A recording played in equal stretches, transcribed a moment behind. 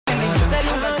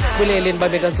Sibulele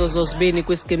nibabeka zozo zibini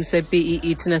kwiskim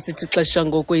se-PEE thina sithi xesha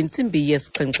ngoko intsimbi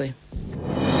yesixhenxe.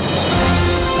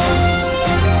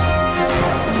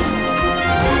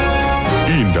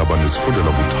 Iindaba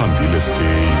nezifundela kuthambile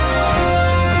skeyi.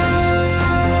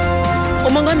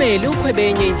 Umongameli ukhwebe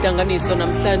enye intlanganiso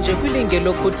namhlanje kwilinge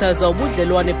lokhuthaza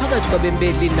ubudlelwane phakathi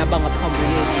kwabemi nabangaphandle.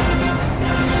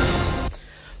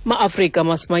 Ma-Afrika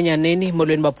masimanyaneni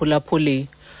molweni baphulaphuli.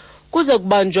 Kuza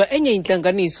kubanjwa enye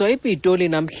intlanganiso ePitoli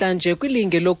namhlanje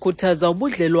kwilinge lokhuthaza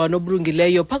ubudlelwane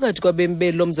obulungileyo phakathi kwabemi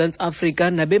beloMzantsi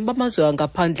Afrika nabemi bamazwe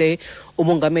angaphandle.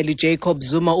 Umongameli Jacob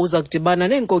Zuma uza kudibana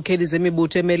neenkokheli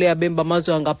zemibutho emele abemi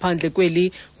bamazwe angaphandle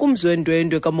kweli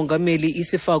kumzwendwendwe kamongameli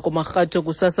isifako marhatho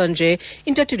kusasa nje.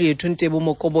 Intatheli yethu Ntebo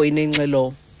Mokobo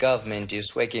inengxelo. Government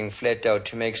is working flat out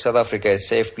to make South Africa a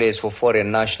safe place for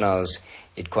foreign nationals.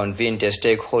 It convened a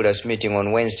stakeholders meeting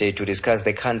on Wednesday to discuss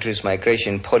the country's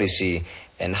migration policy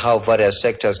and how various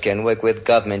sectors can work with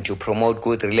government to promote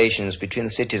good relations between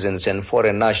citizens and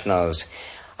foreign nationals.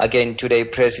 Again today,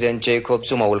 President Jacob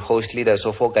Zuma will host leaders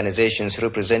of organizations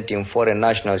representing foreign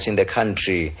nationals in the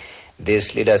country.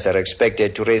 These leaders are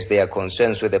expected to raise their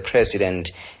concerns with the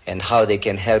president and how they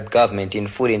can help government in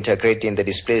fully integrating the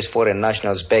displaced foreign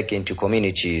nationals back into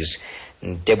communities.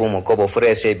 Ntebo Mokobo for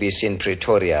SABC in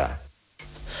Pretoria.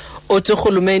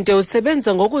 Urhulumente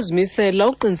usebenza ngokuzimisela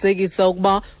uqinisekisa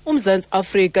ukuba uMzantsi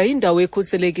Afrika indawo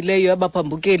ekhuselekileyo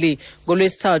yabaphambukeli.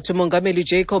 NgoLwesithathu umongameli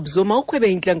Jacob Zuma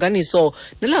ukhwebe intlanganiso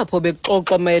nalapho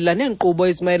bekuxoxa mayelana neenkqubo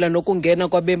ezimayelana nokungena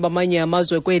kwabemi bamanye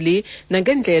amazwe kweli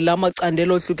nangendlela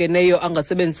amacandelo ohlukeneyo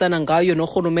angasebenzisana ngayo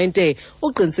norhulumente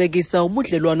uqinisekisa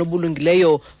ubudlelwane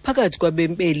obulungileyo phakathi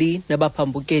kwabemi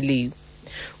nabaphambukeli.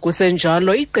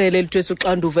 Kusenjalo, Iqela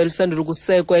elithwes'uxanduva elisandula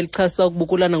kusekwa elichasa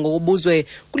ukubukulana ngoko buzwe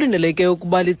kulindeleke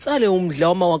ukuba litsale umdla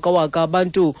wamawakawaka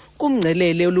abantu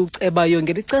kumngcelele olucebayo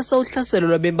ngelichasa uhlaselo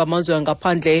lwabemi bamazwe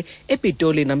angaphandle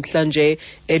ePitoli namhlanje.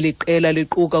 Eliqela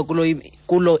liquka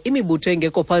kulo imibutho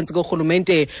engekho phantsi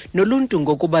korhulumente noluntu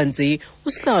ngokubanzi.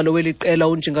 Usihlalo weliqela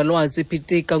unjingalwazi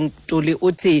ePitoli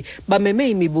uthi bameme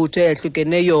imibutho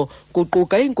eyahlukeneyo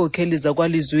kuquka iinkokheli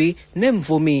zakwalizwi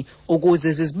nemvumi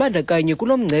ukuze zizibandakanye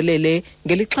kulo mngcelele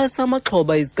ngelixhasa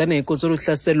amaxhoba iziganeko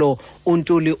zoluhlaselo.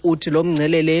 Untuli uthi lo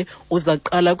mngcelele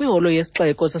uzaqala kwiholo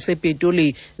yesixeko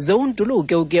sasePitoli ze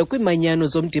unduluke ukuya kwimanyano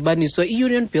zomdibaniso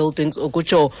i-Union Buildings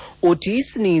ukutsho uthi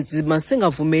isininzi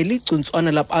masingavumeli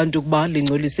igcuntswana labantu ukuba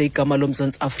lingcolise igama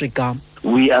loMzantsi Afrika.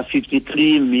 We are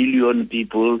 53 million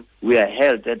people. We are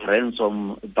held at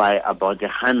ransom by about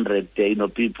 100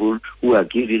 people who are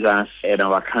giving us and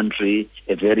our country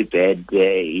a very bad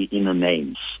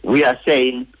name. We are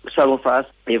saying some of us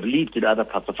have lived in other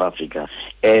parts of Africa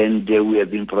and we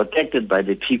have been protected by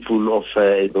the people of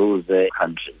those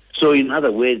countries. So in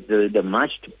other words, the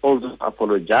march also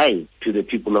apologize to the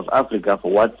people of Africa for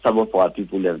what some of our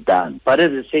people have done. But at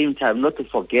the same time, not to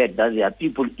forget that there are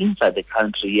people inside the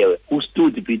country here who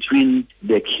stood between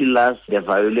the killers, the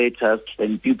violators,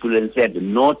 and people and said,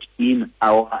 not in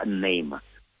our name.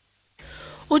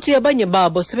 Uthi abanye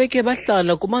babo sebeke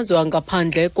bahlala kumazwe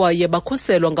angaphandle kwaye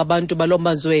bakhuselwa ngabantu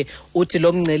balomazwe. Uthi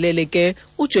lo mngcelele ke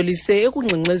ujolise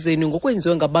ekungxengxezeni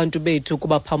ngokwenziwe ngabantu bethu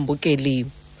kubaphambukeli.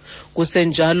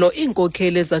 Kusenjalo,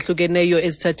 iinkokheli ezahlukeneyo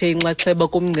ezithathe inxaxheba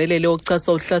kumngcelele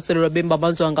ochasa uhlaselo lwabemi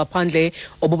bamazwe angaphandle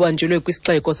obubanjelwe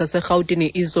kwisixeko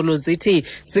saseRhawutini izolo zithi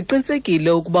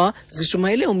ziqinisekile ukuba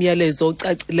zishumayele umyalezo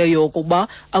ocacileyo ukuba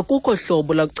akukho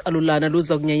hlobo lakucalulana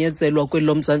luza kunyanyezelwa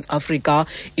kweloMzantsi Afrika.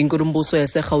 Inkulumbuso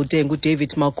yaseRhawutini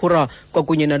uDavid Makhura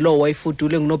kwakunye nalowo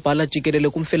wayefudule ngunobhala jikelele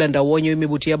kumfelandawonye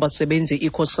wemibutho yabasebenzi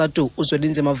iCOSATU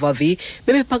uZwelinzima Vavi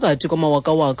bebephakathi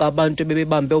kwamawakawaka abantu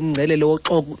bebebambe umngcelele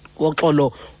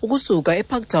woxolo ukusuka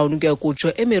eParktown ukuya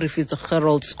kutsho eMaryfields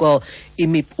Herald Square.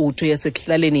 Imibutho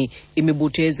yasekuhlaleni,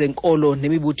 imibutho yezenkolo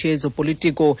nemibutho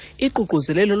yezopolitiko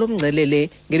iququzelelo lomngcelele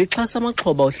ngelixhasa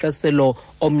amaxhoba ohlaselo.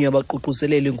 Omnye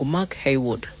wabaququzeleli nguMark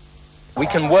Haywood. We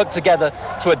can work together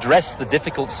to address the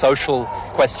difficult social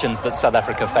questions that South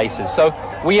Africa faces. So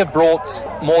we have brought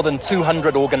more than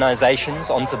 200 organizations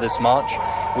onto this march.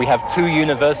 We have 2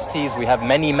 universities, we have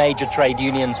many major trade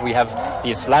unions, we have the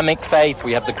Islamic faith,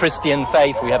 we have the Christian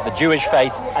faith, we have the Jewish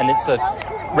faith, and it's a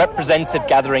representative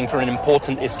gathering for an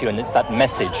important issue, and it's that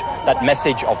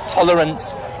message of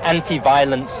tolerance,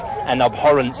 anti-violence, and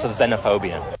abhorrence of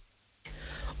xenophobia.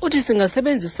 Uthi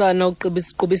singasebenzisana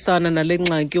ukuqubisana nale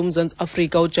ngxaki uMzantsi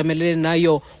Afrika ujamelene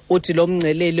nayo. Uthi lo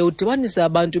mngcelele udibanisa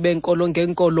abantu benkolo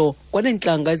ngenkolo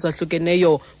kwaneentlanga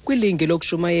ezahlukeneyo kwilinge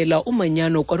lokushumayela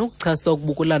umanyano kwanokuchasa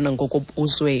ukubukulana ngoko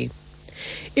buzwe.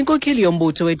 Inkokheli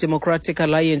yombutho we-Democratic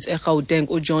Alliance eGauteng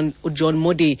uJohn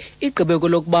Modi igqibe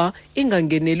kolokuba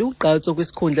ingangeneli ugqatso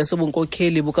kwisikhundla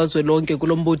sobunkokheli bukazwelonke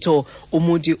kulo mbutho.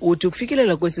 uModi uthi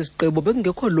ukufikelela kwesi sigqibo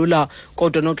bekungekho lula,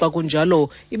 kodwa noxa kunjalo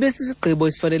ibe sisigqibo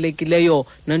esifanelekileyo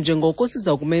nanjengoko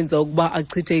siza kumenza ukuba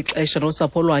achithe ixesha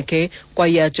nosapho lwakhe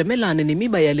kwaye ajamelane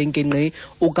nemiba yale nkengqi.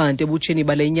 Ukanti ebutsheni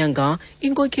bale nyanga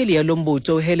inkokheli yalo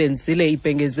mbutho uHelen Zille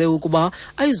ibhengeze ukuba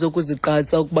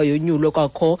ayizokuziqatsa ukuba yonyulwe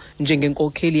kwakho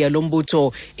njengenkokheli yalo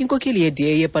mbutho. Inkokheli ye-DA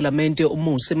yepalamente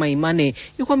uMusi Maimane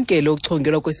ikwamkele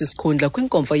ukuchongelwa kwesi sikhundla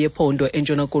kwinkomfa yephondo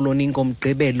eNtshona Koloni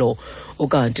ngomgqibelo.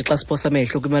 Ukanti xa siphosa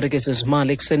amehlo kwimarike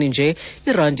zezimali ekuseni nje,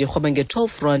 irandi irhweba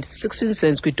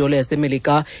nge-12.16 kwidola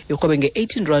yaseMelika, irhweba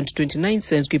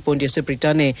nge-18.29 kwiponti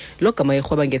yaseBritane, logama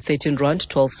irhweba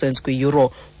nge-13.12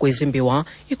 kwi-euro. Kwezimbiwa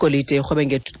igolide irhweba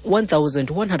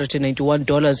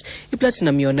nge-$1,191,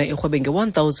 iplatinum yona irhweba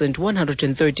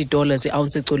nge-$1,130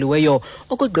 i-ounce ecoliweyo.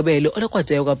 Okugqibele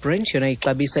olekrwadayo kaBrent yona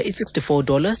ixabisa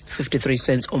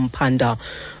i-$64.53 umphanda.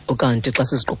 Ukanti xa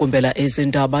siziqukumbela ezi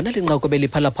ndaba nali nqaku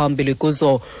beliphala phambili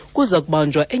kuzo, kuza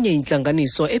kubanjwa enye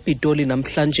intlanganiso ePitoli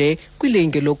namhlanje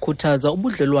kwilinge lokukhuthaza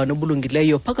ubudlelwane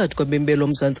obulungileyo phakathi kwabemi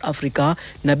beloMzantsi Afrika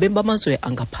nabemi bamazwe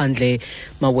angaphandle.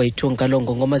 Mawethu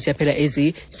ngalongo ngoma siyaphela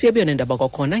ezi siyabuya nendaba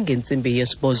kwakhona ngentsimbi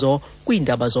yesibhozo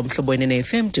kwiindaba zomhlobo wenene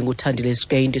FM. Ndinguthandile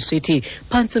Skei ndisithi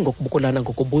phantsi ngokubukulana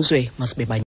ngoko buzwe masibebanye.